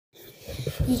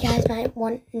You guys might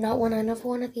not want another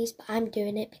one of these, but I'm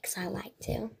doing it because I like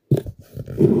to.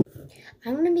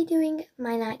 I'm going to be doing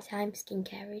my nighttime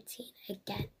skincare routine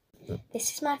again.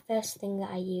 This is my first thing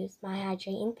that I use, my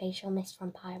hydrating facial mist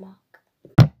from Primark.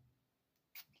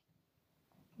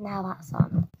 Now that's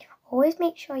on. Always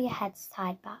make sure your head's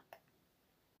tied back.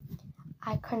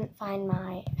 I couldn't find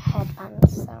my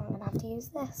headbands, so I'm going to have to use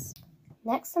this.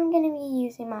 Next, I'm going to be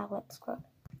using my lip scrub.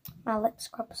 My lip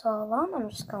scrub's all on. I'm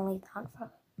just going to leave that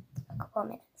for a couple of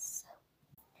minutes.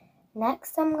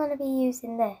 Next, I'm going to be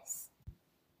using this.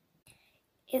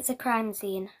 It's a crime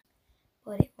scene,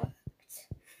 but it worked.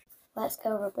 Let's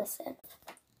go rub this in.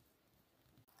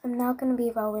 I'm now going to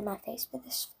be rolling my face with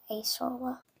this face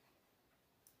roller.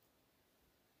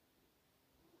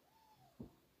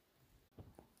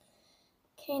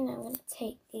 Okay, now I'm going to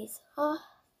take these off.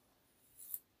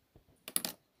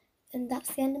 And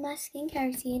that's the end of my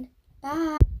skincare routine.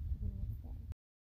 Bye!